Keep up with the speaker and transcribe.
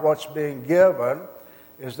What's being given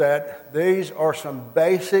is that these are some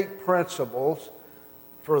basic principles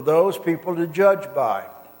for those people to judge by.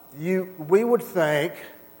 We would think,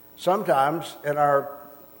 sometimes in our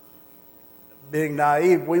being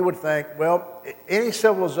naive, we would think, well, any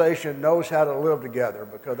civilization knows how to live together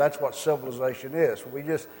because that's what civilization is.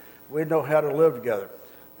 We know how to live together.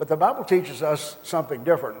 But the Bible teaches us something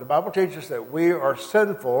different. The Bible teaches that we are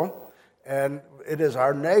sinful, and it is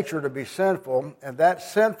our nature to be sinful, and that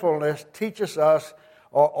sinfulness teaches us,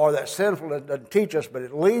 or that sinfulness doesn't teach us, but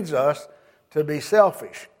it leads us to be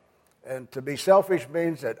selfish. And to be selfish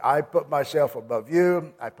means that I put myself above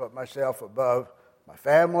you, I put myself above my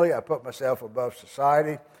family, I put myself above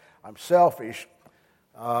society. I'm selfish.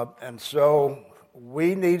 And so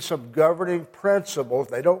we need some governing principles.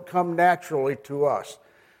 They don't come naturally to us.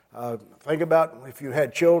 Think about if you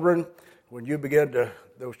had children, when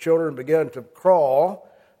those children began to crawl,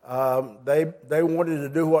 they wanted to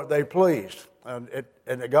do what they pleased. And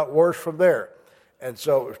it got worse from there. And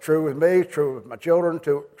so it's true with me, true with my children,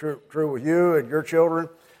 true with you and your children.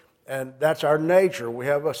 And that's our nature. We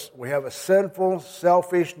have a sinful,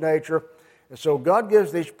 selfish nature. And so God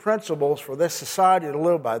gives these principles for this society to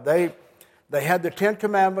live by. They had the Ten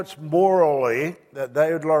Commandments morally that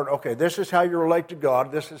they would learn, okay, this is how you relate to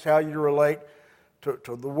God. This is how you relate to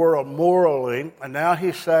the world morally. And now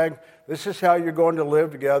he's saying, this is how you're going to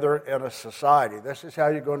live together in a society. This is how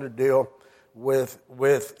you're going to deal with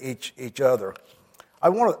each other.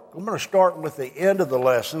 I'm going to start with the end of the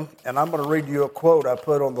lesson, and I'm going to read you a quote I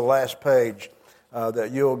put on the last page that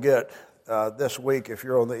you'll get this week if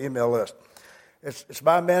you're on the email list. It's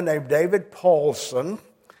by a man named David Paulson,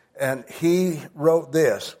 and he wrote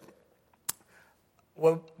this.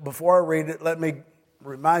 Well, before I read it, let me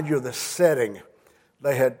remind you of the setting.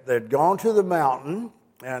 They'd gone to the mountain,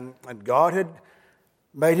 and God had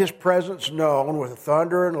made his presence known with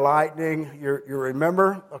thunder and lightning. You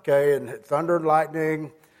remember? Okay, and thunder and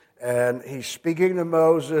lightning, and he's speaking to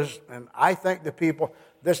Moses, and I think the people,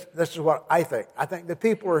 this is what I think. I think the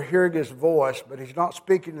people are hearing his voice, but he's not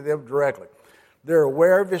speaking to them directly. They're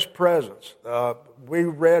aware of his presence. We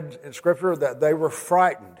read in Scripture that they were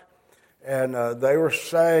frightened, and they were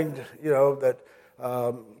saying, that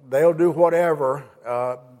they'll do whatever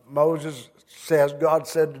Moses says God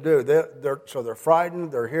said to do. So they're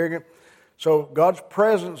frightened, they're hearing it. So God's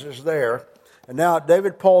presence is there. And now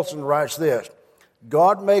David Paulson writes this: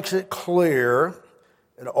 God makes it clear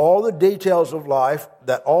in all the details of life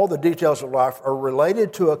that all the details of life are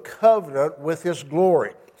related to a covenant with his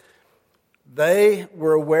glory. They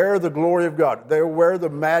were aware of the glory of God. They were aware of the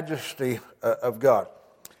majesty of God.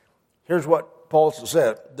 Here's what Paulson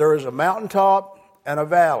said: there is a mountaintop and a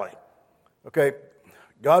valley. Okay,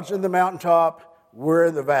 God's in the mountaintop, we're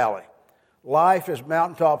in the valley. Life is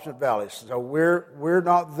mountaintops and valleys. So we're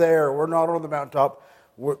not there, we're not on the mountaintop,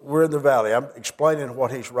 we're in the valley. I'm explaining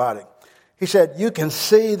what he's writing. He said, you can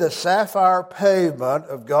see the sapphire pavement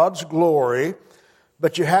of God's glory,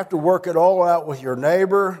 but you have to work it all out with your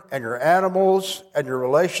neighbor and your animals and your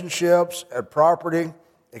relationships and property,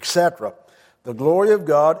 etc. The glory of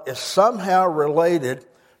God is somehow related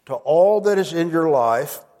to all that is in your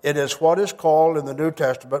life. It is what is called in the New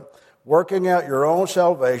Testament working out your own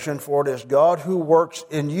salvation, for it is God who works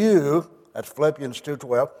in you. That's Philippians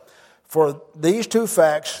 2:12. For these two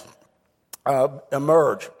facts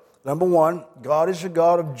emerge. Number one, God is a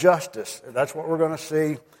God of justice. And that's what we're going to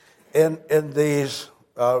see in these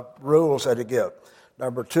rules that he gives.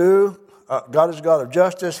 Number two, God is a God of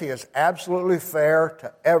justice. He is absolutely fair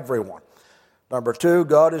to everyone. Number two,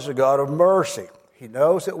 God is a God of mercy. He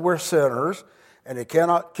knows that we're sinners, and he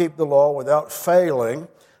cannot keep the law without failing.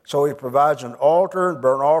 So he provides an altar and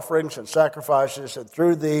burnt offerings and sacrifices, and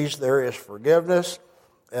through these there is forgiveness,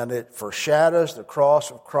 and it foreshadows the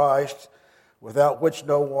cross of Christ, without which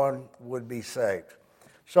no one would be saved.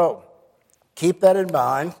 So keep that in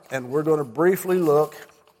mind, and we're going to briefly look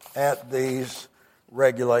at these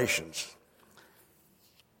regulations.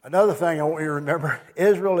 Another thing I want you to remember,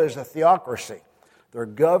 Israel is a theocracy. They're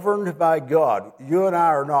governed by God. You and I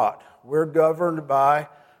are not. We're governed by,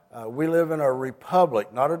 we live in a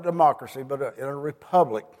republic, not a democracy, but in a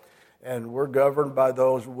republic. And we're governed by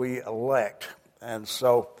those we elect. And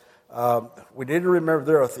so we need to remember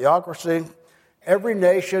they're a theocracy. Every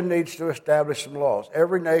nation needs to establish some laws.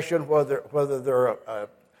 Every nation, whether they're a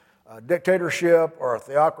dictatorship or a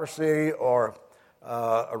theocracy or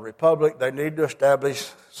a republic, they need to establish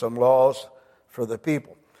some laws for the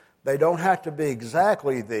people. They don't have to be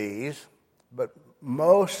exactly these, but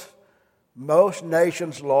most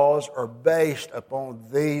nations' laws are based upon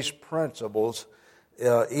these principles,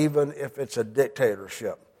 even if it's a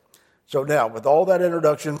dictatorship. So now, with all that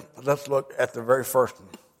introduction, let's look at the very first one.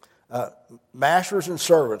 Masters and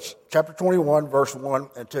servants, chapter 21, verse 1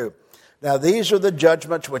 and 2. Now these are the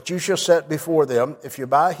judgments which you shall set before them. If you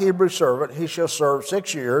buy a Hebrew servant, he shall serve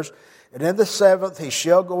 6 years, and in the 7th he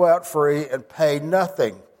shall go out free and pay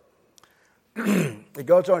nothing. He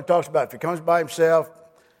goes on and talks about if he comes by himself,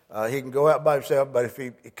 he can go out by himself, but if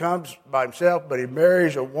he comes by himself, but he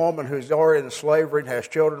marries a woman who's already in slavery and has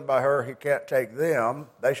children by her, he can't take them.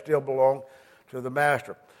 They still belong to the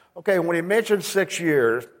master. Okay, when he mentions 6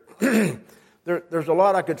 years, there's a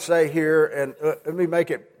lot I could say here, and let me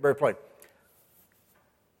make it very plain.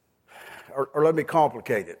 Or let me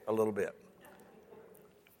complicate it a little bit.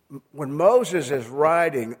 When Moses is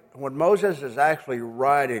actually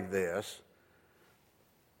writing this,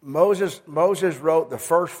 Moses wrote the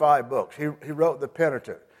first 5 books. He wrote the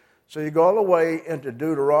Pentateuch. So you go all the way into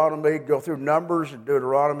Deuteronomy, go through Numbers and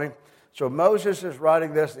Deuteronomy. So Moses is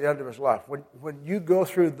writing this at the end of his life. When you go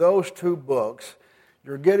through those 2 books,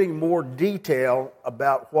 you're getting more detail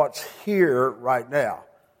about what's here right now.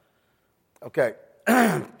 Okay.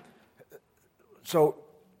 So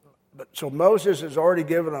Moses has already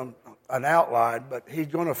given them an outline, but he's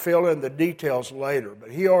going to fill in the details later. But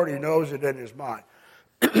he already knows it in his mind.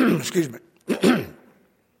 Excuse me.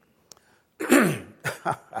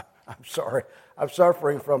 I'm sorry. I'm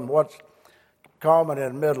suffering from what's common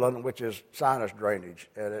in Midland, which is sinus drainage,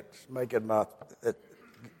 and it's making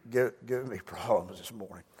giving me problems this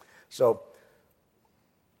morning. So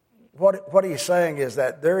what he's saying is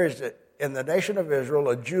that there is, in the nation of Israel,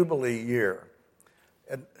 a Jubilee year.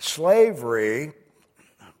 And slavery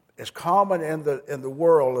is common in the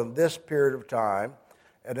world in this period of time,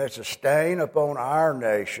 and it's a stain upon our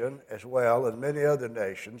nation as well and many other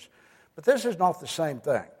nations. But this is not the same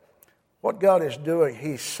thing. What God is doing,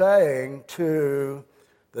 he's saying to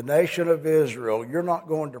the nation of Israel, you're not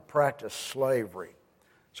going to practice slavery.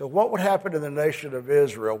 So what would happen in the nation of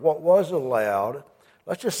Israel? What was allowed,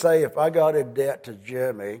 let's just say if I got in debt to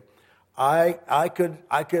Jimmy, I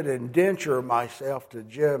could indenture myself to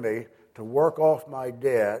Jimmy to work off my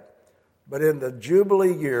debt, but in the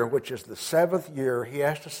Jubilee year, which is the 7th year, he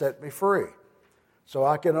has to set me free. So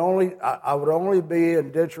I would only be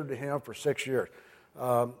indentured to him for 6 years.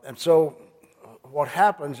 And so what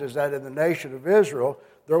happens is that in the nation of Israel,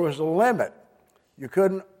 there was a limit. You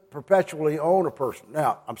couldn't perpetually own a person.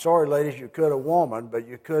 Now, I'm sorry, ladies, you could a woman, but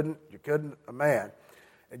you couldn't a man,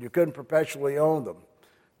 and you couldn't perpetually own them.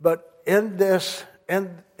 But in this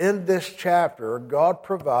chapter, God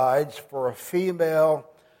provides for a female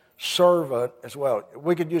servant as well.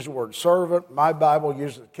 We could use the word servant. My Bible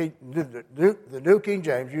uses the New King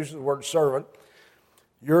James uses the word servant.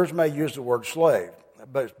 Yours may use the word slave,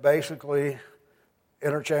 but it's basically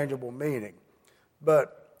interchangeable meaning.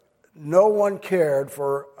 But no one cared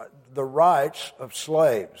for the rights of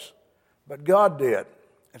slaves, but God did.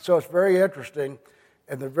 And so it's very interesting.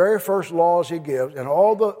 And the very first laws he gives, and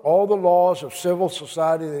all the laws of civil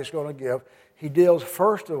society that he's going to give, he deals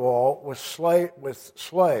first of all with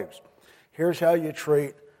slaves. Here's how you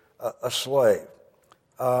treat a slave.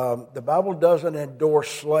 The Bible doesn't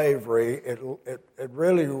endorse slavery. It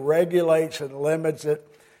really regulates and limits it.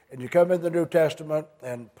 And you come in the New Testament,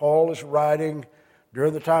 and Paul is writing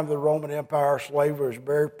during the time of the Roman Empire. Slavery was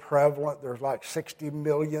very prevalent. There's like 60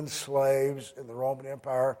 million slaves in the Roman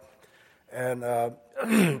Empire. And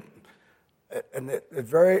it's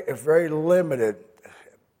very limited.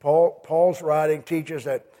 Paul's writing teaches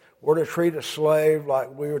that we're to treat a slave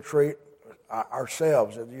like we would treat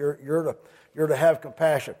ourselves, and you're to have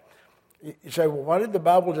compassion. You say, well, why did the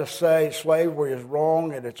Bible just say slavery is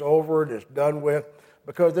wrong and it's over and it's done with?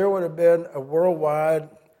 Because there would have been a worldwide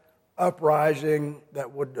uprising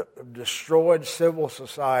that would have destroyed civil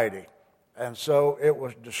society, and so it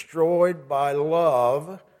was destroyed by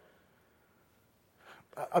love.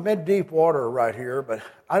 I'm in deep water right here, but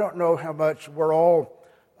I don't know how much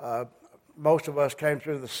most of us came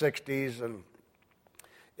through the 60s, and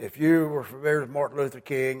if you were familiar with Martin Luther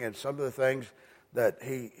King and some of the things that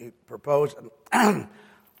he proposed, when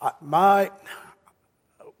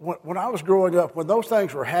I was growing up, when those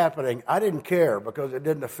things were happening, I didn't care because it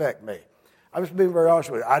didn't affect me. I was being very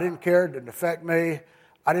honest with you. I didn't care, it didn't affect me.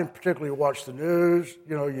 I didn't particularly watch the news.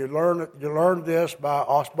 You know, you learn this by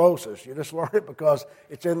osmosis. You just learn it because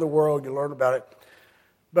it's in the world. You learn about it.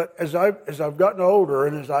 But as I've gotten older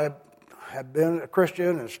and as I have been a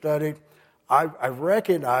Christian and studied, I've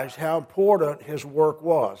recognized how important his work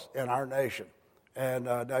was in our nation. And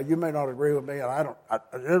now you may not agree with me, and it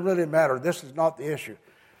doesn't really matter. This is not the issue.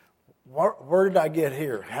 Where did I get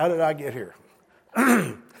here? How did I get here?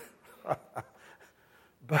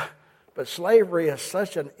 But slavery is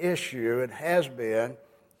such an issue, and has been,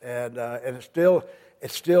 and it's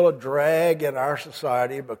still a drag in our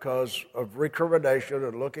society because of recrimination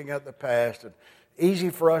and looking at the past. And easy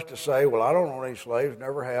for us to say, well, I don't own any slaves,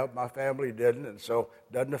 never have, my family didn't, and so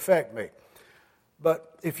it doesn't affect me.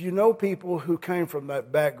 But if you know people who came from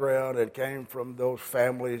that background and came from those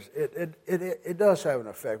families, it does have an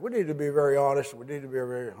effect. We need to be very honest. We need to be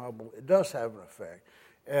very humble. It does have an effect.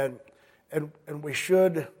 And we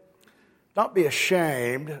should not be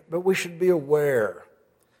ashamed, but we should be aware.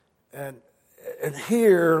 And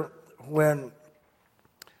here, when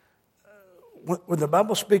the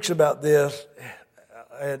Bible speaks about this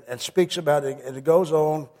and speaks about it, and it goes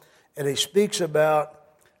on, and he speaks about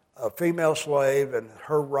a female slave and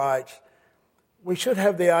her rights, we should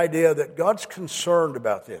have the idea that God's concerned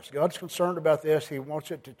about this. God's concerned about this. He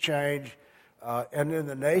wants it to change. And in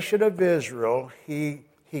the nation of Israel, he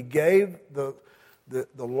gave the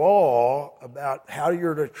law about how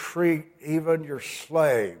you're to treat even your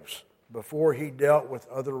slaves before he dealt with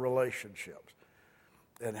other relationships,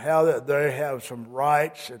 and how that they have some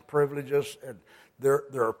rights and privileges, and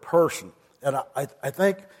they're a person. And I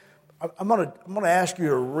think I'm going to ask you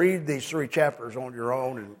to read these 3 chapters on your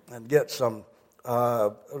own and get some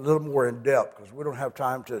a little more in depth, because we don't have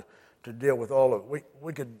time to deal with all of it.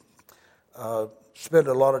 We could spend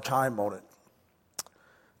a lot of time on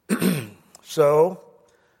it. So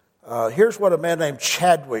here's what a man named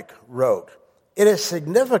Chadwick wrote. It is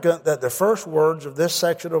significant that the first words of this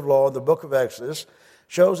section of law in the book of Exodus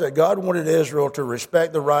shows that God wanted Israel to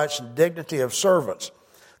respect the rights and dignity of servants.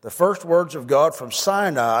 The first words of God from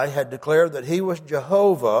Sinai had declared that he was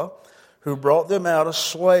Jehovah who brought them out of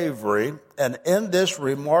slavery. And in this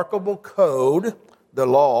remarkable code, the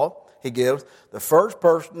law he gives, the first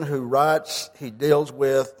person who rights he deals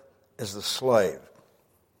with is the slave.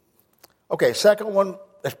 Okay, second one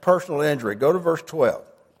is personal injury. Go to verse 12.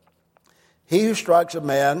 He who strikes a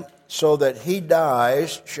man so that he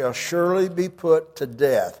dies shall surely be put to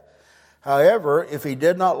death. However, if he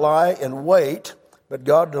did not lie in wait, but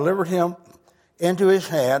God delivered him into his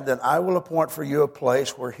hand, then I will appoint for you a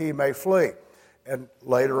place where he may flee. And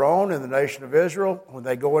later on in the nation of Israel, when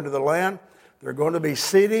they go into the land, there are going to be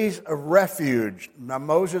cities of refuge. Now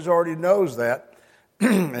Moses already knows that,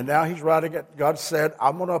 and now he's writing it. God said,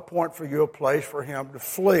 I'm going to appoint for you a place for him to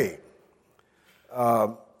flee.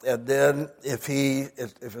 And then if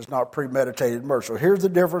it's not premeditated murder. So here's the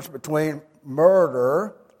difference between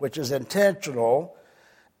murder, which is intentional,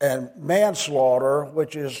 and manslaughter,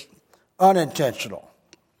 which is unintentional.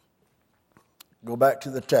 Go back to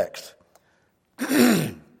the text.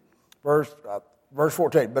 Verse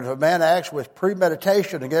 14. But if a man acts with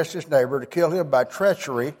premeditation against his neighbor to kill him by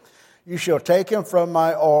treachery, you shall take him from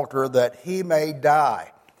my altar that he may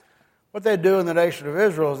die. What they'd do in the nation of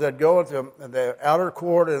Israel is they'd go into the outer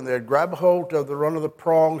court and they'd grab a hold of one of the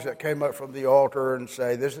prongs that came up from the altar and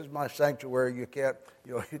say, "This is my sanctuary. You can't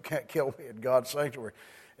kill me in God's sanctuary."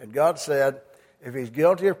 And God said, if he's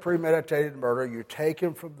guilty of premeditated murder, you take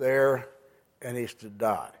him from there and he's to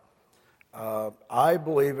die. I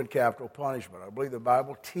believe in capital punishment. I believe the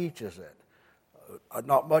Bible teaches it.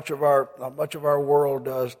 Not much of our world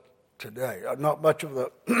does today. Not much of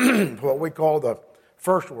the what we call the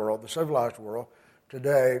first world, the civilized world,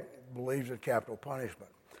 today believes in capital punishment.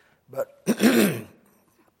 But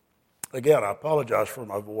again, I apologize for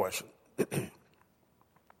my voice.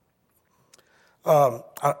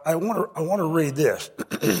 I want to read this.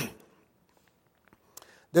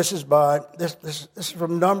 This is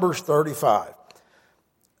from Numbers 35.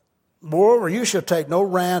 Moreover, you shall take no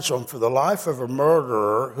ransom for the life of a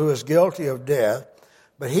murderer who is guilty of death,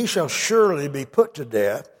 but he shall surely be put to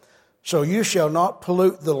death. So you shall not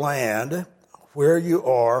pollute the land where you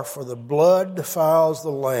are, for the blood defiles the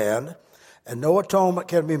land, and no atonement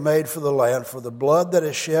can be made for the land for the blood that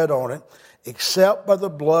is shed on it, except by the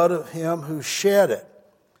blood of him who shed it.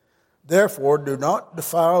 Therefore, do not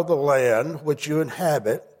defile the land which you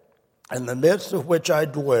inhabit, in the midst of which I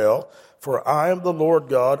dwell, for I am the Lord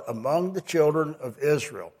God among the children of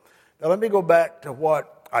Israel. Now let me go back to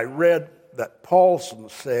what I read that Paulson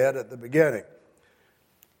said at the beginning.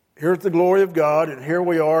 Here's the glory of God, and here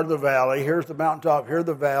we are in the valley. Here's the mountaintop, here's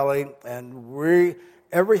the valley, and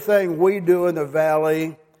everything we do in the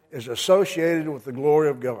valley is associated with the glory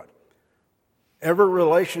of God. Every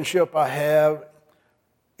relationship I have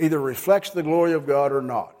either reflects the glory of God or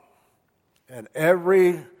not. And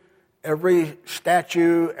every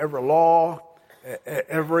statute, every law,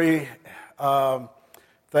 every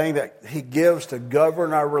thing that he gives to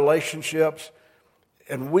govern our relationships,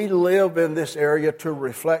 and we live in this area to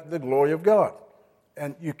reflect the glory of God.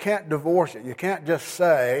 And you can't divorce it. You can't just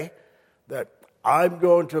say, that I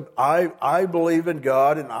believe in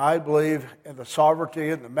God, and I believe in the sovereignty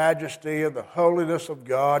and the majesty and the holiness of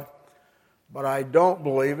God, but I don't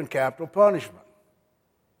believe in capital punishment.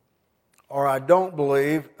 Or I don't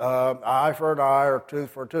believe eye for an eye or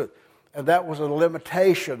tooth for a tooth. And that was a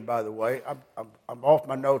limitation, by the way. I'm off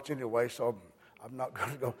my notes anyway, so I'm not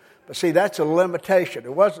going to go. But see, that's a limitation.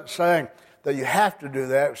 It wasn't saying that you have to do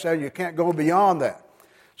that. It was saying you can't go beyond that.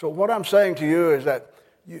 So what I'm saying to you is that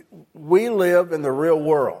we live in the real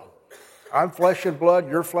world. I'm flesh and blood,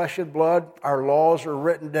 you're flesh and blood. Our laws are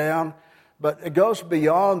written down, but it goes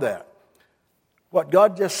beyond that. What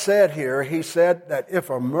God just said here, he said that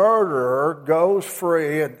if a murderer goes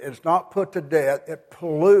free and is not put to death, it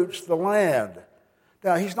pollutes the land.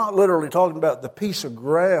 Now, he's not literally talking about the piece of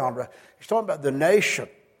ground. He's talking about the nation.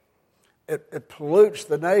 It pollutes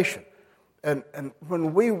the nation. And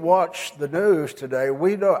when we watch the news today,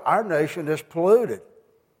 we know our nation is polluted.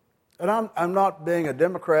 And I'm not being a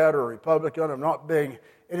Democrat or a Republican.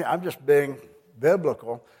 I'm just being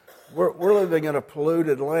biblical. We're living in a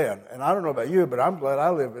polluted land. And I don't know about you, but I'm glad I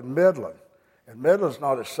live in Midland. And Midland's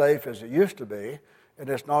not as safe as it used to be. And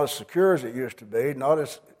it's not as secure as it used to be. Not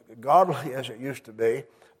as godly as it used to be.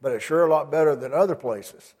 But it's sure a lot better than other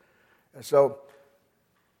places. And so,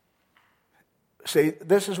 see,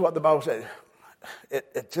 this is what the Bible says.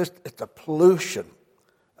 It's a pollution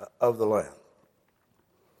of the land.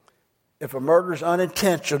 If a murder is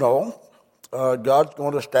unintentional, God's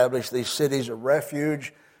going to establish these cities of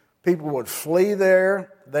refuge. People would flee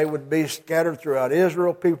there. They would be scattered throughout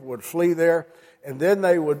Israel. People would flee there. And then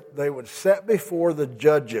they would set before the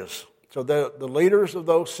judges. So the leaders of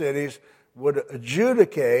those cities would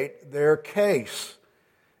adjudicate their case.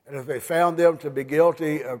 And if they found them to be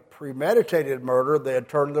guilty of premeditated murder, they'd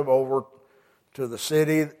turn them over to the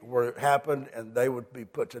city where it happened, and they would be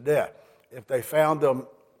put to death. If they found them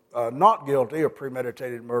not guilty of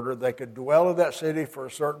premeditated murder, they could dwell in that city for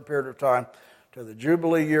a certain period of time till the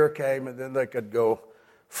Jubilee year came, and then they could go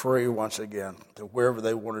free once again to wherever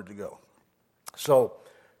they wanted to go. So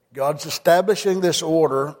God's establishing this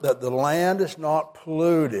order that the land is not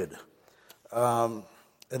polluted. And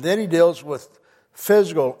then he deals with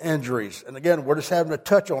physical injuries. And again, we're just having to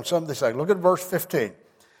touch on some of these things. Look at verse 15.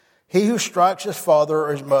 He who strikes his father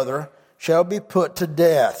or his mother shall be put to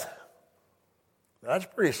death. That's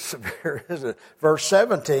pretty severe, isn't it? Verse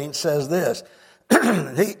 17 says this.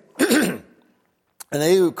 And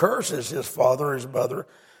he who curses his father or his mother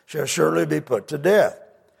shall surely be put to death.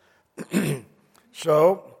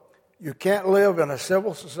 So, you can't live in a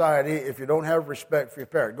civil society if you don't have respect for your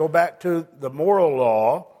parents. Go back to the moral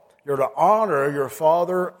law. You're to honor your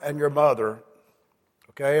father and your mother.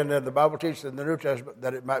 Okay, and then the Bible teaches in the New Testament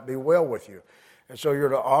that it might be well with you. And so you're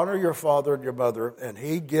to honor your father and your mother, and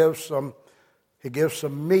he gives some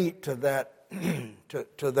meat to that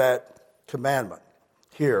to that commandment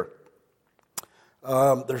here.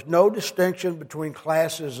 There's no distinction between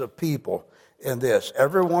classes of people in this.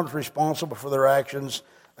 Everyone's responsible for their actions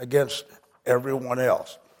against everyone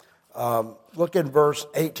else. Look in verse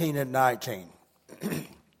 18 and 19.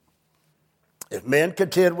 If men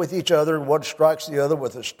contend with each other, and one strikes the other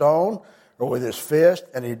with a stone or with his fist,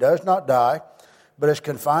 and he does not die, but is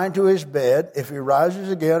confined to his bed, if he rises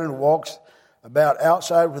again and walks about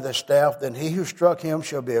outside with his staff, then he who struck him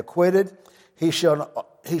shall be acquitted. He shall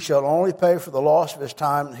only pay for the loss of his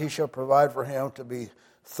time, and he shall provide for him to be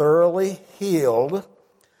thoroughly healed.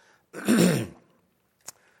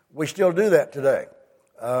 We still do that today.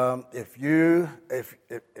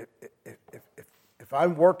 If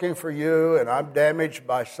I'm working for you and I'm damaged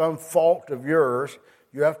by some fault of yours,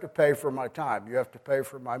 you have to pay for my time. You have to pay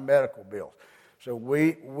for my medical bills. So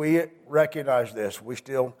we recognize this. We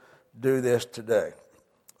still do this today,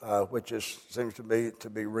 which seems to me to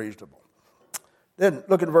be reasonable. Then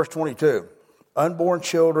look at verse 22. Unborn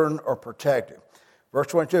children are protected. Verse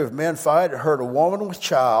 22, if men fight and hurt a woman with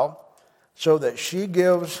child so that she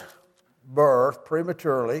gives birth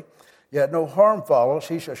prematurely, yet no harm follows,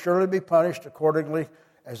 he shall surely be punished accordingly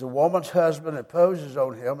as the woman's husband imposes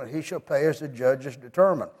on him, and he shall pay as the judges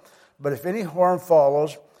determine. But if any harm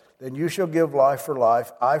follows, then you shall give life for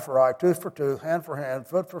life, eye for eye, tooth for tooth, hand for hand,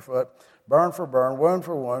 foot for foot, burn for burn, wound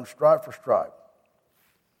for wound, stripe for stripe.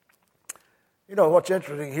 You know, what's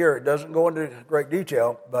interesting here, it doesn't go into great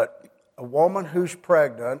detail, but a woman who's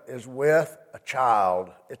pregnant is with a child.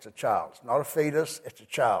 It's a child. It's not a fetus, it's a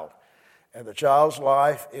child. And the child's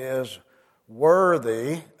life is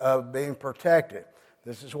worthy of being protected.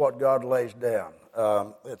 This is what God lays down.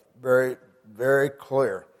 It's very, very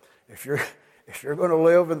clear. If you're going to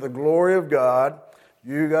live in the glory of God,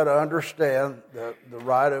 You got to understand the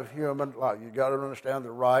right of human life. You got to understand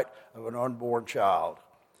the right of an unborn child.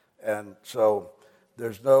 And so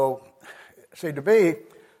there's no, see, to me,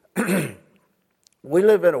 we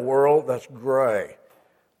live in a world that's gray.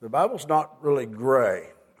 The Bible's not really gray.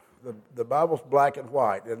 The Bible's black and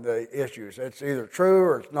white in the issues. It's either true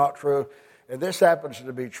or it's not true. And this happens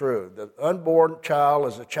to be true. The unborn child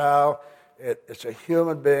is a child. It's a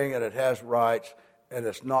human being, and it has rights, and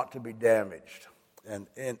it's not to be damaged in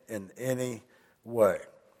any way.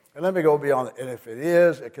 And let me go beyond it. And if it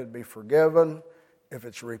is, it can be forgiven if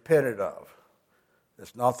it's repented of.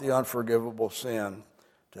 It's not the unforgivable sin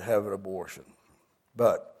to have an abortion,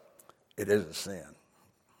 but it is a sin.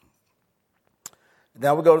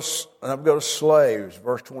 Now we go to slaves,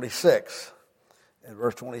 verse 26 and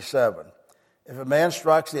verse 27. If a man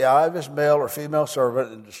strikes the eye of his male or female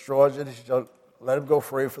servant and destroys it, he shall let him go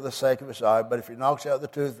free for the sake of his eye. But if he knocks out the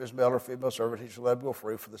tooth of his male or female servant, he shall let him go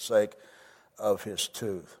free for the sake of his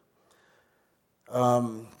tooth.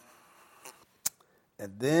 And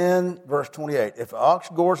then verse 28. If an ox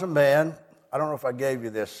gores a man, I don't know if I gave you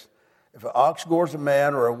this. If an ox gores a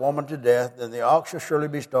man or a woman to death, then the ox shall surely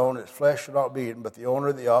be stoned, its flesh shall not be eaten, but the owner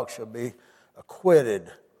of the ox shall be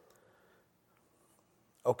acquitted.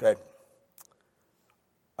 Okay.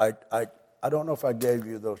 I don't know if I gave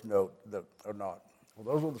you those notes or not. Were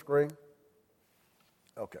those on the screen?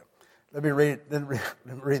 Okay. Let me read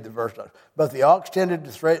the verse. But the ox tended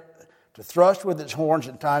to thrust with its horns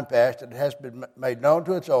in time past, and it has been made known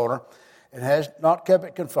to its owner, and has not kept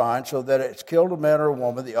it confined, so that it's killed a man or a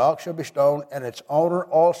woman. The ox shall be stoned, and its owner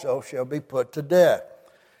also shall be put to death.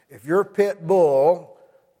 If your pit bulldog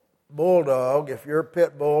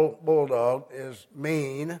is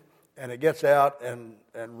mean, and it gets out and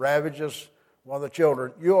ravages one of the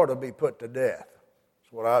children, you ought to be put to death.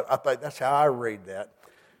 That's what I think. That's how I read that.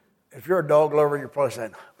 If you're a dog lover, you're probably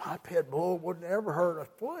saying, my pit bull wouldn't ever hurt a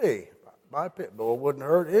flea. My pit bull wouldn't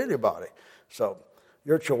hurt anybody. So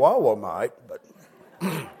your Chihuahua might, but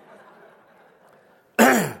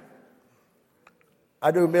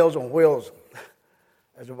I do Meals on Wheels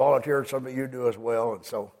as a volunteer, and some of you do as well. And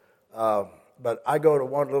so, but I go to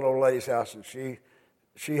one little old lady's house, and she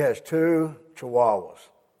has two Chihuahuas,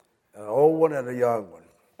 an old one and a young one,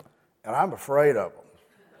 and I'm afraid of them.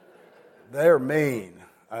 They're mean,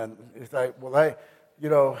 and you think, well,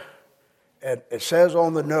 and it says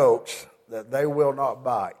on the notes that they will not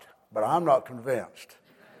bite, but I'm not convinced.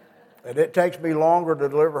 And it takes me longer to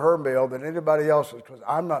deliver her meal than anybody else's because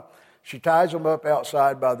I'm not. She ties them up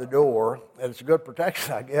outside by the door, and it's a good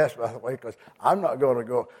protection, I guess, by the way, because I'm not going to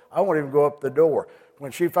go. I won't even go up the door.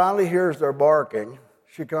 When she finally hears their barking,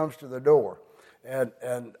 she comes to the door, and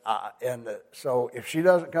so if she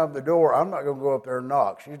doesn't come to the door, I'm not going to go up there and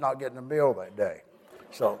knock. She's not getting a meal that day.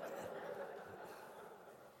 So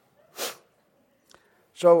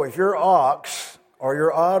if your ox or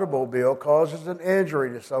your automobile causes an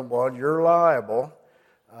injury to someone, you're liable.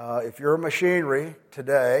 If your machinery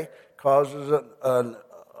today causes an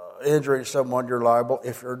injury to someone, you're liable.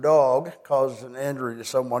 If your dog causes an injury to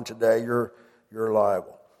someone today, you're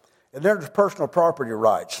liable. And then there's personal property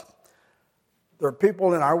rights. There are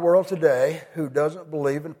people in our world today who doesn't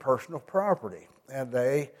believe in personal property, and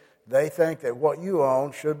they think that what you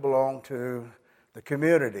own should belong to the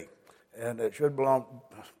community, and it should belong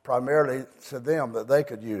primarily to them, that they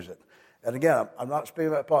could use it. And again, I'm not speaking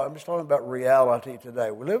about politics. I'm just talking about reality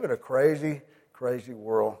today. We live in a crazy, crazy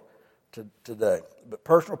world today. But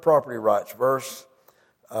personal property rights,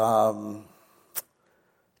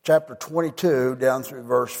 chapter 22 down through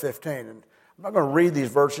verse 15. And I'm not going to read these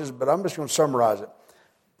verses, but I'm just going to summarize it.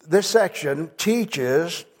 This section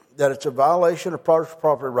teaches that it's a violation of personal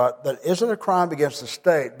property right that isn't a crime against the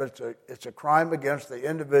state, but it's a crime against the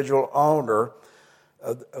individual owner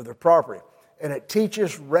of the property. And it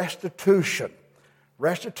teaches restitution.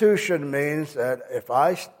 Restitution means that if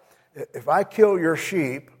I kill your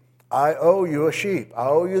sheep, I owe you a sheep. I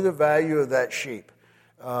owe you the value of that sheep.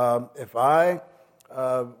 We've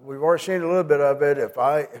already seen a little bit of it. If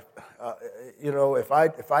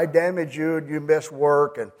I damage you and you miss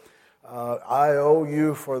work, and I owe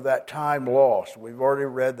you for that time lost. We've already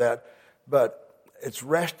read that, but it's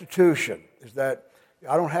restitution. Is that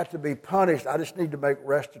I don't have to be punished. I just need to make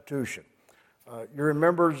restitution. You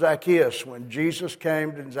remember Zacchaeus, when Jesus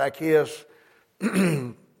came and Zacchaeus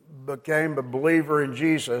became a believer in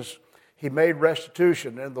Jesus, he made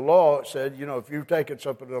restitution. In the law, it said, if you've taken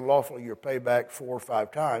something unlawfully, you'll pay back 4 or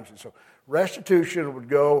 5 times. And so restitution would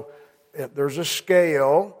go, there's a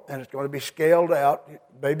scale, and it's going to be scaled out,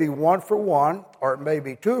 maybe 1 for 1, or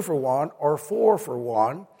maybe 2 for 1, or 4 for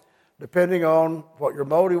 1. depending on what your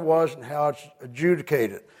motive was and how it's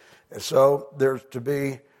adjudicated. And so there's to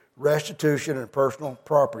be restitution and personal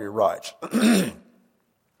property rights.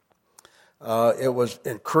 It was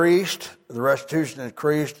increased, the restitution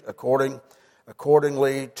increased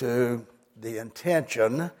accordingly to the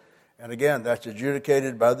intention. And again, that's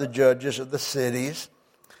adjudicated by the judges of the cities.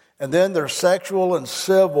 And then there's sexual and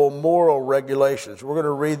civil moral regulations. We're going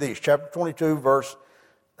to read these. Chapter 22, verse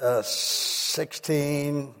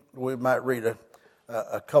 16. We might read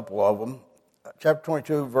a couple of them. Chapter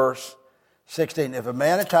 22, verse 16. If a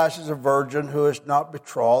man entices a virgin who is not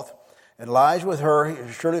betrothed and lies with her, he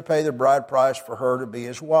should surely pay the bride price for her to be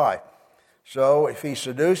his wife. So if he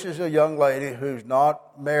seduces a young lady who's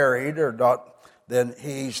not married or not, then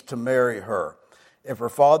he's to marry her. If her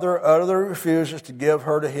father utterly refuses to give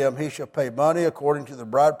her to him, he shall pay money according to the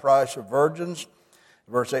bride price of virgins.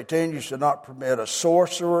 Verse 18, you shall not permit a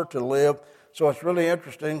sorcerer to live. So it's really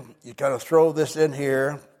interesting. You kind of throw this in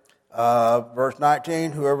here. Verse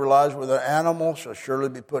 19, whoever lies with an animal shall surely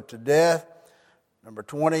be put to death. Number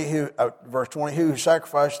 20, verse 20, who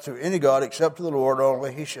sacrifices to any god except to the Lord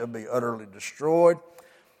only, he shall be utterly destroyed.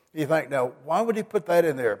 You think, now, why would he put that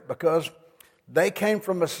in there? Because they came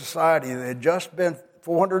from a society that had just been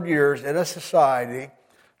 400 years in a society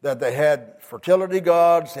that they had fertility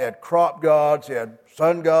gods, they had crop gods, they had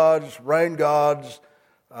sun gods, rain gods,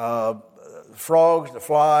 frogs, the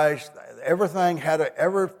flies, everything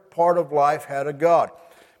every part of life had a god.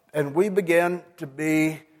 And we began to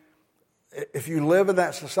be, if you live in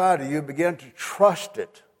that society, you begin to trust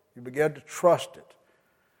it. You begin to trust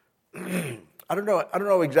it. I don't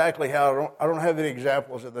know exactly how. I don't have any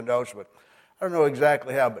examples in the notes, but I don't know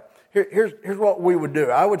exactly how. But here's what we would do.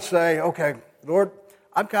 I would say, okay, Lord,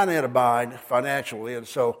 I'm kind of in a bind financially, and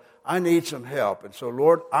so I need some help. And so,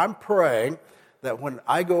 Lord, I'm praying that when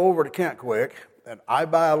I go over to Kentquick and I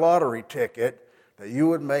buy a lottery ticket, that you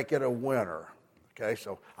would make it a winner. Okay,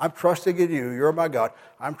 so I'm trusting in you. You're my God.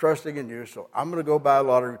 I'm trusting in you. So I'm going to go buy a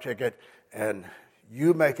lottery ticket, and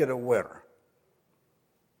you make it a winner.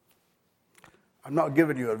 I'm not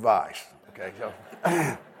giving you advice. Okay,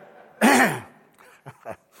 so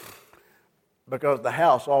because the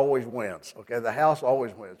house always wins. Okay, the house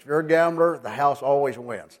always wins. If you're a gambler, the house always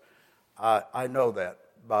wins. I know that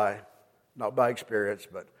not by experience,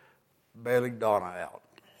 but bailing Donna out.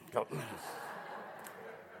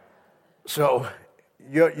 So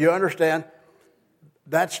you understand?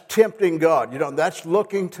 That's tempting God. That's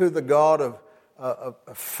looking to the God of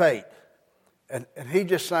fate. And he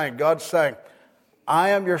just saying, God's saying, I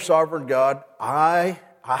am your sovereign God. I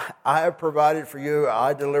have provided for you.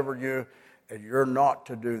 I delivered you, and you're not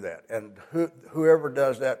to do that. And whoever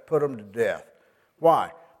does that, put them to death.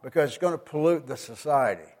 Why? Because it's going to pollute the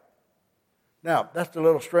society. Now, that's a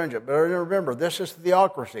little stringent, but remember, this is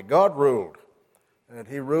theocracy. God ruled. And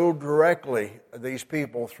he ruled directly these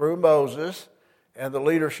people through Moses and the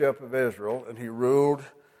leadership of Israel, and he ruled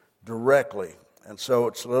directly. And so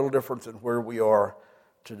it's a little different than where we are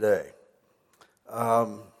today.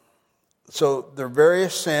 So there are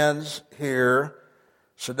various sins here: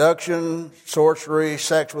 seduction, sorcery,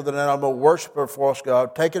 sex with an animal, worship of false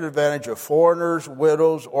god, taking advantage of foreigners,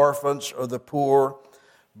 widows, orphans, or the poor,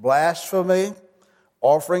 blasphemy,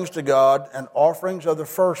 offerings to God, and offerings of the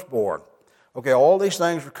firstborn. Okay, all these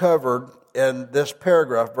things are covered in this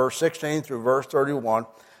paragraph, verse 16 through verse 31.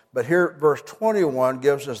 But here, verse 21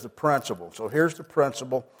 gives us the principle. So here's the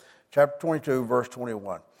principle, chapter 22, verse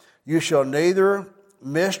 21. You shall neither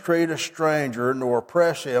mistreat a stranger nor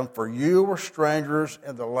oppress him, for you were strangers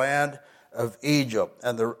in the land of Egypt.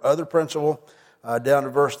 And the other principle, down to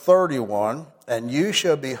verse 31, and you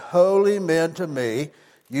shall be holy men to me.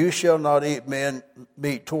 You shall not eat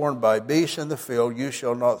meat torn by beasts in the field. You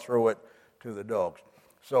shall not throw it to the dogs.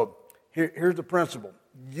 So here's the principle.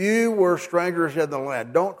 You were strangers in the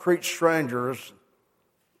land. Don't treat strangers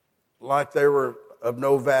like they were of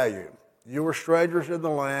no value. You were strangers in the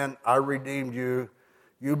land. I redeemed you.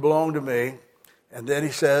 You belong to me. And then he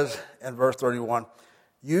says in verse 31,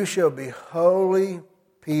 you shall be holy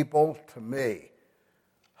people to me.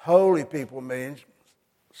 Holy people means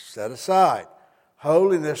set aside.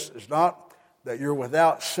 Holiness is not that you're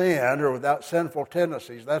without sin or without sinful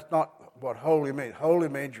tendencies. That's not what holy means. Holy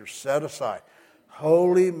means you're set aside.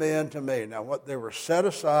 Holy men to me. Now, what they were set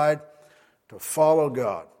aside to follow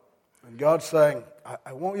God. And God's saying,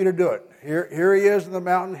 I want you to do it. Here he is in the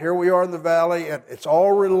mountain. Here we are in the valley. And it's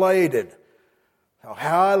all related.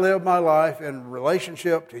 How I live my life in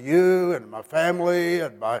relationship to you and my family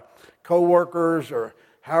and my co-workers, or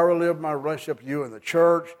how I live my relationship to you in the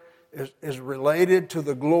church is related to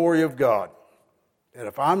the glory of God. And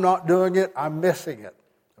if I'm not doing it, I'm missing it.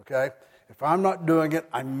 Okay? If I'm not doing it,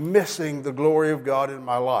 I'm missing the glory of God in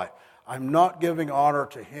my life. I'm not giving honor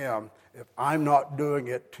to Him if I'm not doing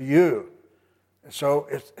it to you. And so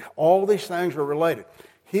all these things are related.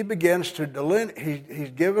 He begins to delineate,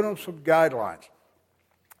 he's given them some guidelines.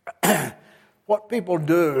 What people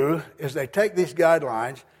do is they take these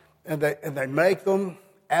guidelines and they make them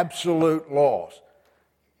absolute laws.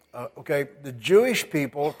 Okay, the Jewish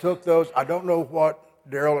people took those. I don't know what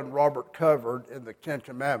Daryl and Robert covered in the Ten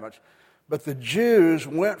Commandments, but the Jews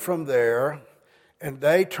went from there and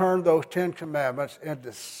they turned those 10 commandments into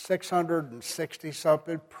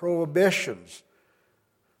 660-something prohibitions.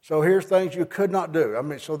 So here's things you could not do. I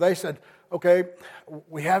mean, so they said, okay,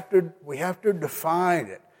 we have to define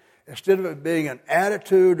it. Instead of it being an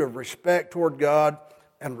attitude of respect toward God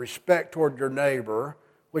and respect toward your neighbor,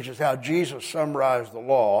 which is how Jesus summarized the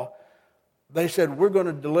law, they said, we're going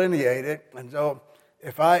to delineate it. And so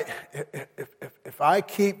if I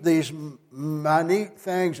keep these minute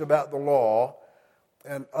things about the law,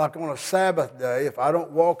 and like on a Sabbath day, if I don't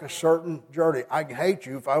walk a certain journey, I can hate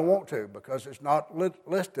you if I want to because it's not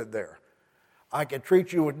listed there. I can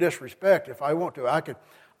treat you with disrespect if I want to.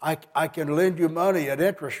 I can lend you money at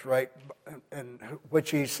interest rate, and which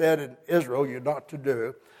he said in Israel you're not to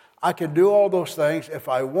do. I can do all those things if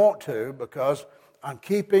I want to because I'm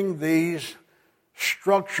keeping these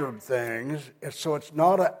structured things. So it's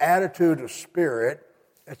not an attitude of spirit.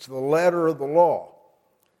 It's the letter of the law.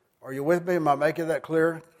 Are you with me? Am I making that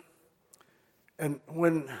clear? And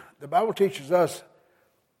when the Bible teaches us,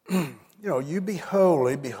 you be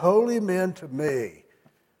holy men to me.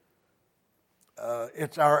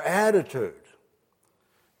 It's our attitude.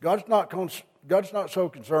 God's not so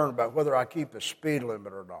concerned about whether I keep the speed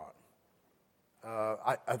limit or not.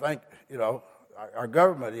 I think, our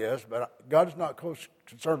government is, but God's not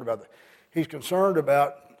concerned about that. He's concerned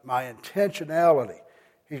about my intentionality.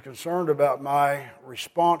 He's concerned about my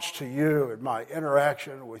response to you and my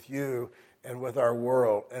interaction with you and with our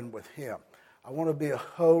world and with Him. I want to be a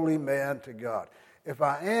holy man to God. If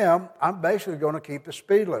I am, I'm basically going to keep the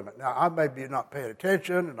speed limit. Now, I may be not paying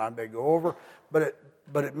attention and I may go over, but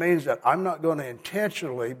it means that I'm not going to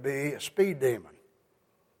intentionally be a speed demon.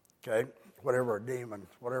 Okay? Whatever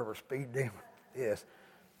a speed demon is.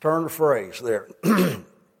 Turn the phrase there.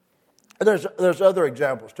 There's other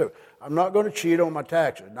examples too. I'm not going to cheat on my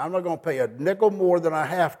taxes. Now, I'm not going to pay a nickel more than I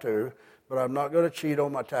have to, but I'm not going to cheat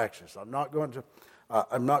on my taxes. I'm not going to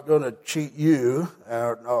cheat you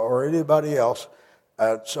or anybody else.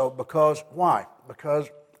 Why? Because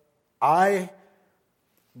I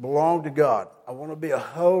belong to God. I want to be a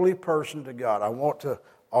holy person to God. I want to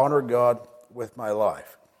honor God with my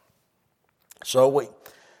life. So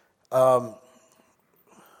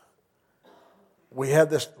we have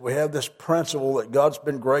this principle that God's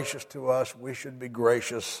been gracious to us. We should be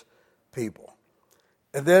gracious people.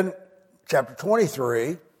 And then chapter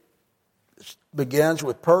 23 begins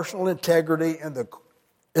with personal integrity in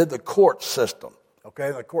the court system.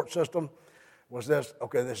 Okay, the court system was this.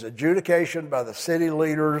 Okay, this adjudication by the city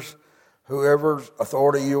leaders, whoever's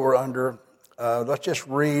authority you were under. Let's just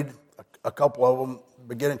read a couple of them.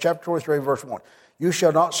 Beginning chapter 23, verse 1. You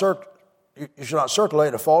shall not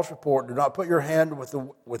circulate a false report. Do not put your hand with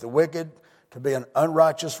the wicked to be an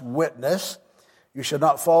unrighteous witness. You shall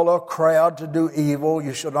not follow a crowd to do evil.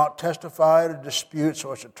 You shall not testify at a dispute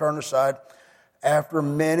so as to turn aside after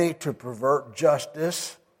many to pervert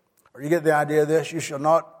justice. Or you get the idea of this. You shall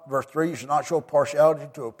not, verse 3, you shall not show partiality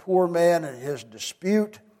to a poor man in his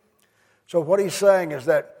dispute. So what he's saying is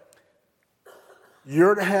that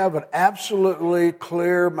you're to have an absolutely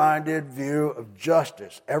clear-minded view of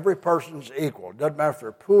justice. Every person's equal. It doesn't matter if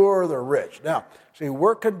they're poor or they're rich. Now, see,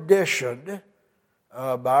 we're conditioned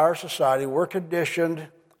by our society, we're conditioned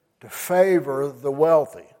to favor the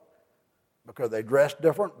wealthy because they dress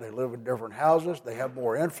different, they live in different houses, they have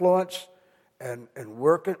more influence, and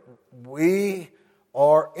we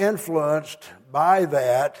are influenced by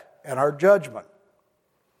that and our judgment.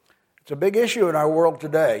 It's a big issue in our world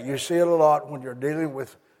today. You see it a lot when you're dealing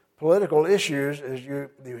with political issues, is you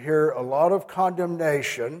hear a lot of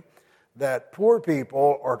condemnation that poor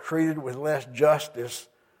people are treated with less justice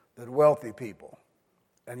than wealthy people.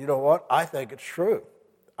 And you know what? I think it's true.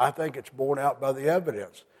 I think it's borne out by the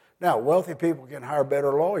evidence. Now, wealthy people can hire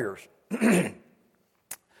better lawyers.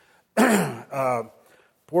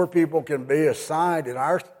 Poor people can be assigned, in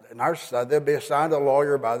our society, they'll be assigned a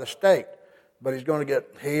lawyer by the state. But he's going to get,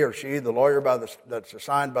 he or she, the lawyer that's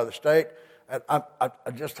assigned by the state. And I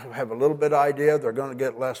just have a little bit of idea they're going to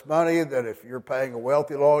get less money than if you're paying a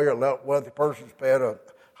wealthy lawyer. A wealthy person's paying a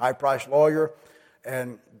high-priced lawyer,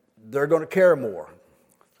 and they're going to care more.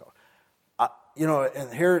 So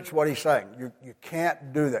and here's what he's saying. You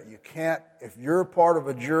can't do that. You can't, if you're part of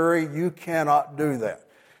a jury, you cannot do that.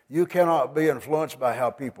 You cannot be influenced by how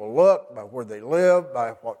people look, by where they live,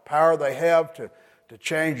 by what power they have to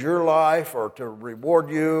change your life or to reward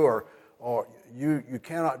you, or you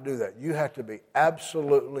cannot do that. You have to be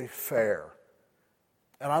absolutely fair.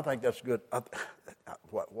 And I think that's good.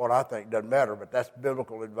 What I think doesn't matter, but that's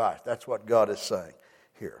biblical advice. That's what God is saying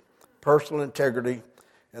here. Personal integrity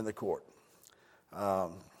in the court.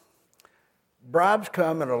 Bribes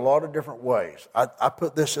come in a lot of different ways. I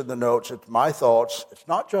put this in the notes. It's my thoughts. It's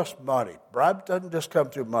not just money. Bribes doesn't just come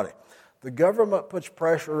through money. The government puts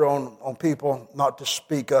pressure on people not to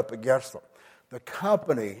speak up against them. The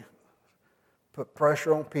company put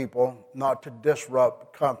pressure on people not to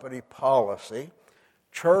disrupt company policy.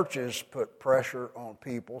 Churches put pressure on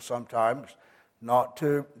people sometimes not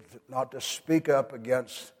to speak up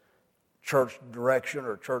against church direction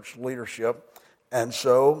or church leadership. And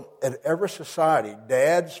so in every society,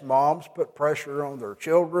 dads, moms put pressure on their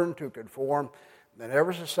children to conform. In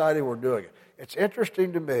every society, we're doing it. It's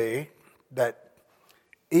interesting to me that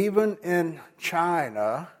even in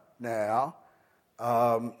China now,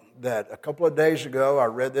 that a couple of days ago, I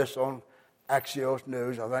read this on Axios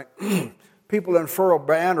News, I think, people unfurl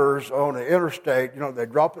banners on the interstate, they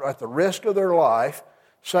drop it at the risk of their life,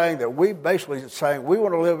 saying we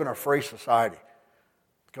want to live in a free society.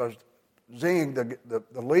 Because Xing,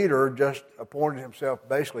 the leader, just appointed himself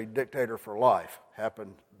basically dictator for life.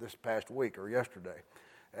 Happened this past week or yesterday.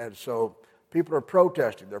 And so people are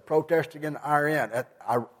protesting. They're protesting in Iran.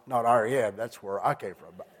 Not Iran, that's where I came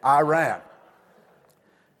from, but Iran.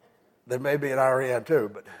 They may be in Iran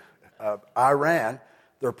too, but Iran,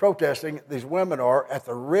 they're protesting, these women are, at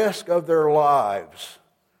the risk of their lives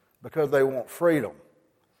because they want freedom.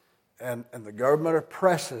 And the government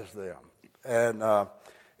oppresses them. And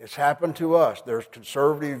it's happened to us. There's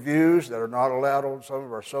conservative views that are not allowed on some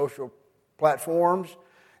of our social platforms.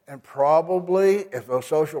 And probably, if those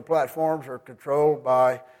social platforms are controlled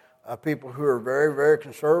by people who are very, very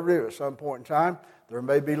conservative at some point in time, there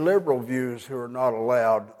may be liberal views who are not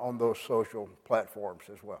allowed on those social platforms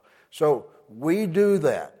as well. So we do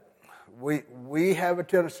that. We have a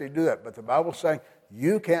tendency to do that. But the Bible's saying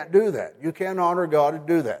you can't do that. You can't honor God and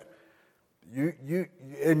do that. You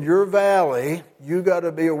in your valley, you got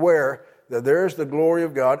to be aware that there's the glory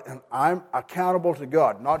of God, and I'm accountable to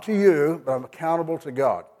God. Not to you, but I'm accountable to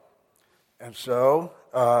God. And so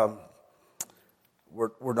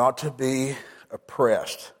we're not to be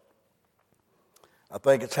oppressed. I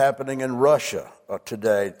think it's happening in Russia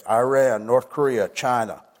today, Iran, North Korea,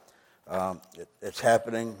 China. It's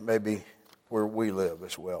happening maybe where we live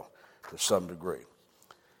as well to some degree.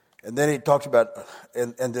 And then he talks about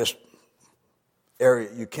in this area,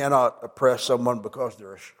 you cannot oppress someone because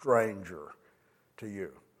they're a stranger to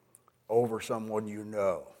you over someone you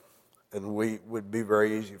know. And we would be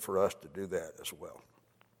very easy for us to do that as well.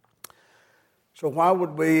 So why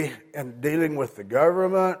would we, in dealing with the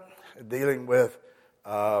government, dealing with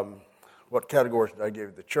what categories did I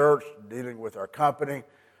give? The church, dealing with our company,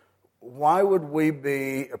 why would we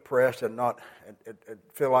be oppressed and not and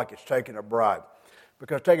feel like it's taking a bribe?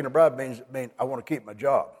 Because taking a bribe means I want to keep my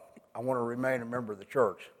job. I want to remain a member of the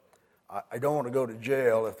church. I don't want to go to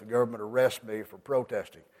jail if the government arrests me for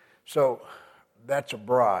protesting. So that's a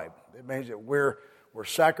bribe. It means that we're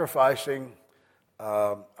sacrificing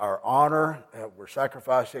our honor, we're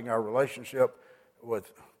sacrificing our relationship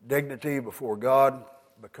with dignity before God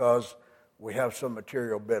because we have some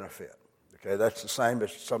material benefit. Okay, that's the same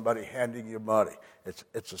as somebody handing you money.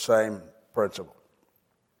 It's the same principle.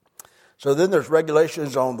 So then there's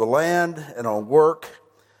regulations on the land and on work.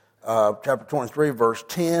 Chapter 23, verse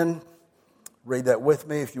 10. Read that with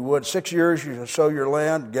me if you would. 6 years you shall sow your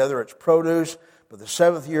land, gather its produce. But the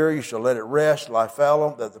 7th year you shall let it rest, lie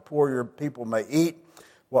fallow, that the poor your people may eat.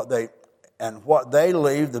 What they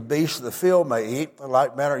leave, the beasts of the field may eat. In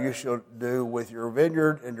like manner you shall do with your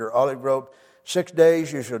vineyard and your olive grove. 6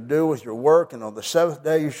 days you shall do with your work, and on the 7th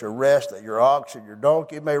day you shall rest, that your ox and your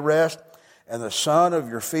donkey may rest, and the son of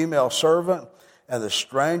your female servant and the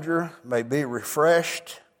stranger may be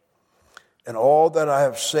refreshed. And all that I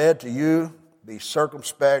have said to you, be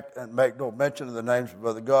circumspect and make no mention of the names of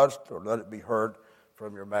other gods, or let it be heard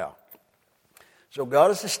from your mouth. So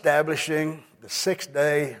God is establishing the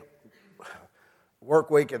 6-day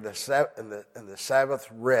work week and the Sabbath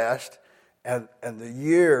rest, and the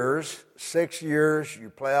years, 6 years you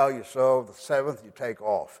plow, you sow, the 7th you take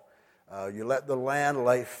off. You let the land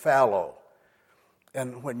lay fallow.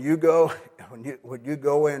 And when you go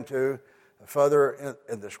into further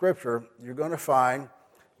in the Scripture, you're going to find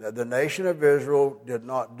that the nation of Israel did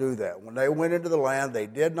not do that. When they went into the land, they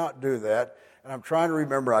did not do that. And I'm trying to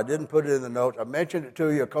remember, I didn't put it in the notes. I mentioned it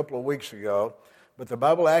to you a couple of weeks ago, but the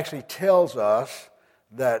Bible actually tells us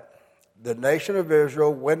that the nation of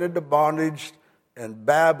Israel went into bondage in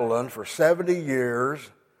Babylon for 70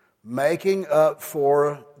 years, making up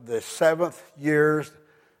for the 7th years.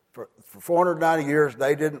 For 490 years,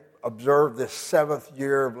 they didn't observe this 7th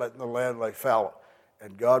year of letting the land lay fallow,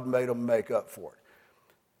 and God made them make up for it.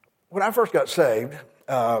 When I first got saved,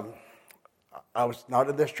 I was not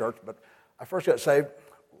in this church, but I first got saved.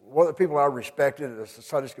 One of the people I respected as a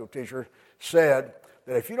Sunday school teacher said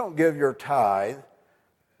that if you don't give your tithe,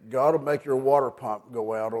 God will make your water pump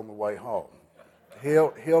go out on the way home.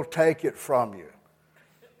 He'll take it from you.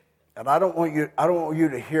 And I don't want you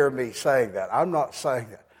to hear me saying that. I'm not saying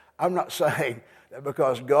that. I'm not saying that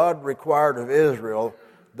because God required of Israel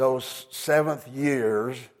those 7th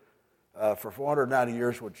years for 490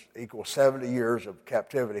 years, which equals 70 years of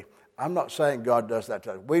captivity. I'm not saying God does that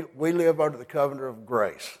to us. We live under the covenant of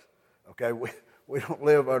grace. Okay, we don't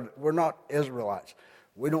live under, we're not Israelites.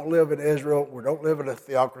 We don't live in Israel. We don't live in a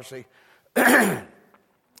theocracy.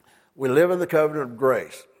 We live in the covenant of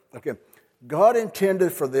grace. Okay, God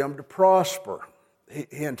intended for them to prosper.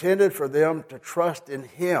 He intended for them to trust in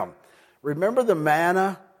Him. Remember the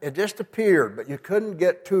manna? It just appeared, but you couldn't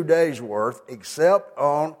get 2 days' worth except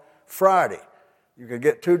on Friday. You could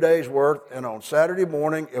get 2 days' worth, and on Saturday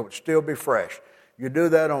morning, it would still be fresh. You do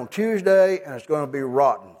that on Tuesday, and it's going to be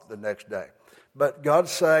rotten the next day. But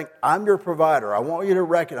God's saying, I'm your provider. I want you to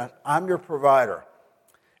recognize I'm your provider.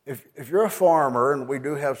 If you're a farmer, and we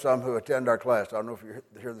do have some who attend our class, I don't know if you're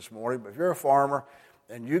here this morning, but if you're a farmer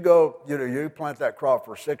and you go, you plant that crop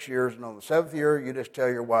for 6 years, and on the 7th year, you just tell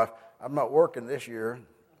your wife, I'm not working this year.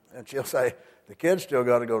 And she'll say, the kids still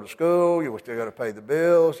got to go to school, you still got to pay the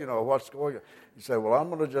bills, what's going on? You say, well, I'm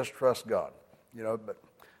going to just trust God.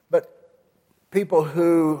 But people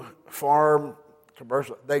who farm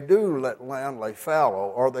commercial, they do let land lay fallow,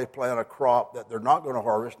 or they plant a crop that they're not going to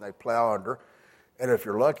harvest and they plow under. And if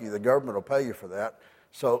you're lucky, the government will pay you for that.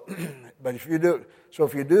 So, but if you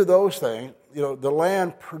do those things, the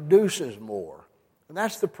land produces more. And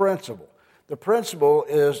that's the principle. The principle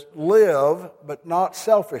is live, but not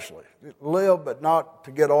selfishly. Live, but not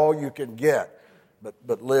to get all you can get,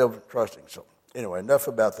 but live trusting. So anyway, enough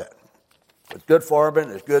about that. It's good farming.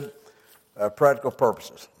 It's good practical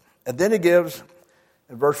purposes. And then he gives,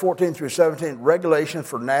 in verse 14 through 17, regulation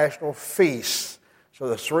for national feasts. So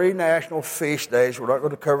the 3 national feast days, we're not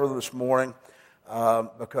going to cover them this morning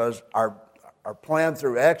because our plan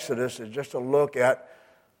through Exodus is just to look at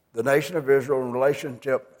the nation of Israel in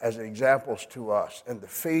relationship as examples to us. And the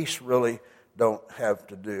feasts really don't have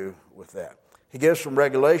to do with that. He gives some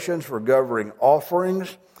regulations for governing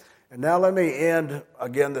offerings. And now let me end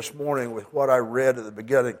again this morning with what I read at the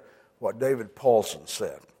beginning, what David Paulson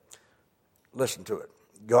said. Listen to it.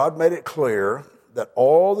 God made it clear that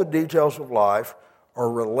all the details of life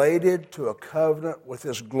are related to a covenant with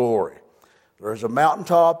His glory. There's a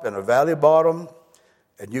mountaintop and a valley bottom,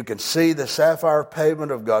 and you can see the sapphire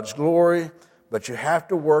pavement of God's glory, but you have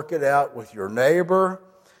to work it out with your neighbor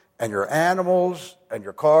and your animals and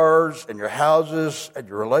your cars and your houses and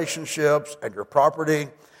your relationships and your property.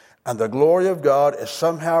 And the glory of God is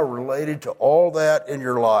somehow related to all that in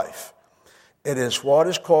your life. It is what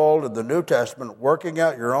is called in the New Testament working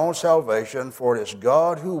out your own salvation, for it is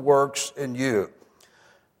God who works in you.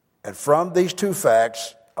 And from these two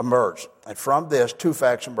facts emerge.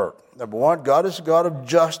 Number one, God is a God of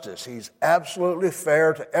justice. He's absolutely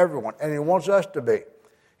fair to everyone, and He wants us to be.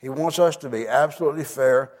 He wants us to be absolutely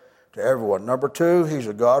fair to everyone. Number two, He's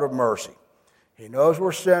a God of mercy. He knows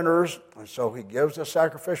we're sinners, and so He gives the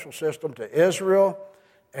sacrificial system to Israel,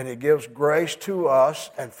 and He gives grace to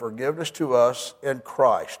us and forgiveness to us in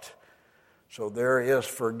Christ. So there is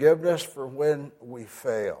forgiveness for when we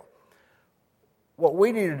fail. What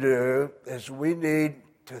we need to do is we need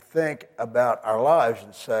to think about our lives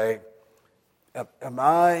and say,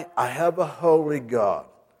 I have a holy God.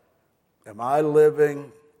 Am I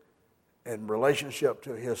living in relationship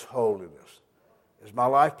to His holiness? Is my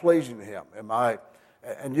life pleasing to Him?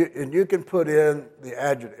 And you can put in the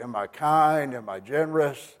adjective, am I kind? Am I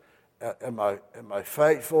generous? Am I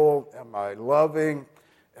faithful? Am I loving?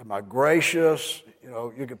 Am I gracious?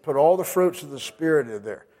 You can put all the fruits of the Spirit in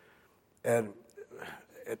there.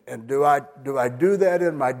 And do I do that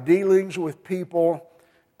in my dealings with people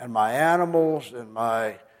and my animals and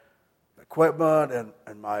my equipment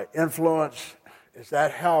and my influence? Is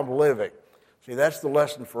that how I'm living? See, that's the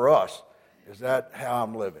lesson for us. Is that how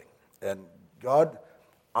I'm living? And God,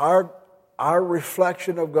 our our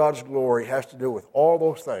reflection of God's glory has to do with all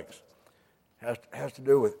those things. Has to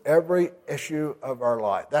do with every issue of our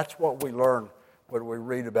life. That's what we learn when we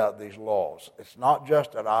read about these laws. It's not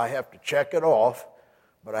just that I have to check it off,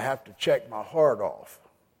 but I have to check my heart off.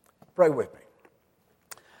 Pray with me.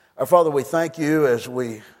 Our Father, we thank you as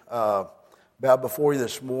we bow before you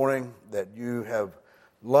this morning that you have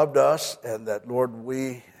loved us and that, Lord,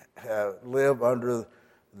 we live under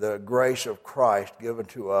the grace of Christ given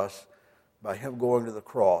to us by him going to the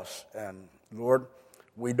cross. And, Lord,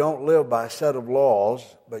 we don't live by a set of laws,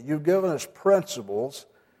 but you've given us principles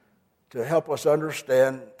to help us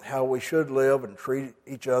understand how we should live and treat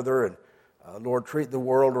each other and, Lord, treat the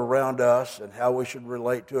world around us and how we should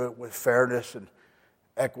relate to it with fairness and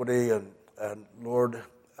equity. And Lord,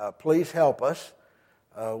 please help us.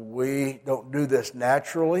 We don't do this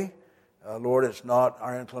naturally. Lord, it's not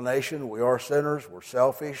our inclination. We are sinners. We're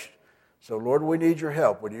selfish. So, Lord, we need your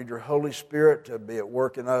help. We need your Holy Spirit to be at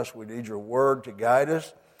work in us. We need your word to guide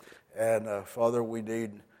us. And, Father, we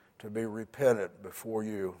need to be repentant before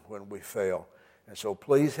you when we fail. And so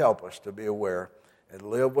please help us to be aware and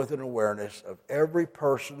live with an awareness of every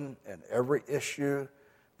person and every issue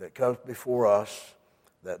that comes before us,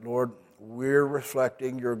 that, Lord, we're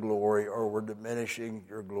reflecting your glory or we're diminishing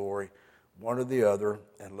your glory, one or the other,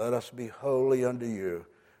 and let us be holy unto you.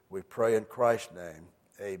 We pray in Christ's name.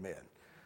 Amen.